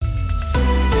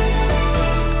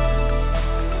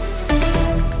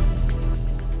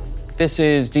This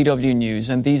is DW News,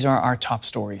 and these are our top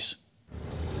stories.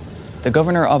 The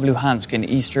governor of Luhansk in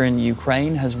eastern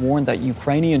Ukraine has warned that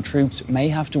Ukrainian troops may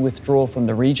have to withdraw from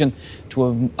the region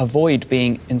to avoid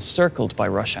being encircled by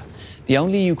Russia. The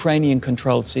only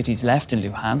Ukrainian-controlled cities left in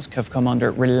Luhansk have come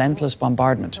under relentless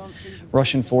bombardment.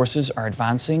 Russian forces are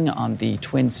advancing on the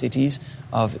twin cities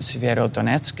of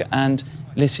Severodonetsk and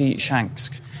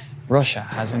Lysychansk. Russia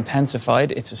has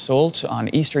intensified its assault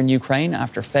on eastern Ukraine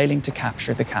after failing to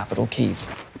capture the capital, Kyiv.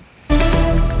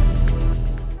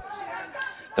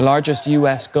 The largest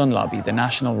U.S. gun lobby, the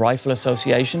National Rifle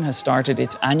Association, has started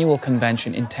its annual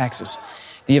convention in Texas.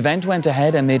 The event went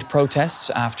ahead amid protests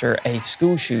after a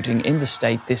school shooting in the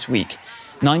state this week.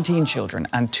 19 children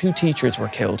and 2 teachers were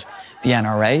killed. The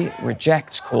NRA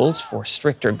rejects calls for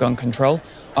stricter gun control,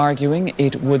 arguing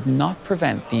it would not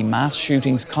prevent the mass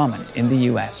shootings common in the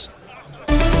U.S.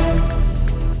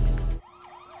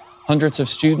 Hundreds of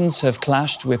students have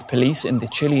clashed with police in the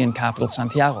Chilean capital,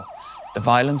 Santiago. The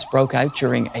violence broke out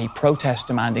during a protest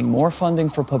demanding more funding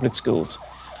for public schools.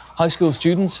 High school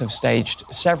students have staged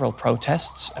several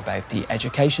protests about the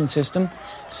education system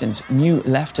since new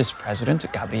leftist president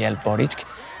Gabriel Boric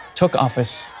took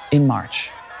office in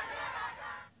March.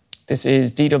 This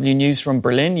is DW News from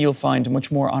Berlin. You'll find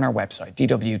much more on our website,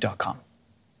 dw.com.